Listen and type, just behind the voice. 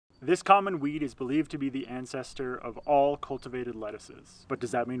This common weed is believed to be the ancestor of all cultivated lettuces. But does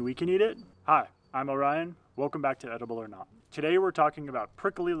that mean we can eat it? Hi, I'm Orion. Welcome back to Edible or Not. Today we're talking about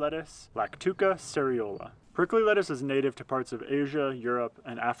prickly lettuce, Lactuca serriola. Prickly lettuce is native to parts of Asia, Europe,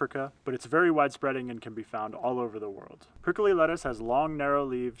 and Africa, but it's very widespreading and can be found all over the world. Prickly lettuce has long, narrow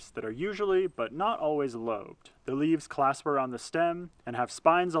leaves that are usually, but not always, lobed. The leaves clasp around the stem and have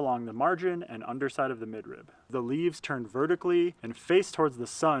spines along the margin and underside of the midrib. The leaves turn vertically and face towards the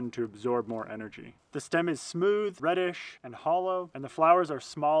sun to absorb more energy. The stem is smooth, reddish, and hollow, and the flowers are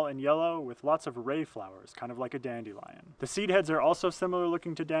small and yellow with lots of ray flowers, kind of like a dandelion. The seed heads are also similar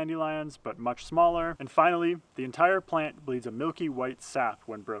looking to dandelions, but much smaller. And finally, the entire plant bleeds a milky white sap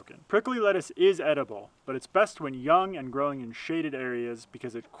when broken. Prickly lettuce is edible, but it's best when young and growing in shaded areas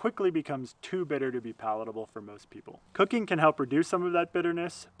because it quickly becomes too bitter to be palatable for most people. Cooking can help reduce some of that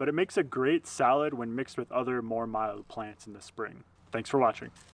bitterness, but it makes a great salad when mixed with other more mild plants in the spring. Thanks for watching.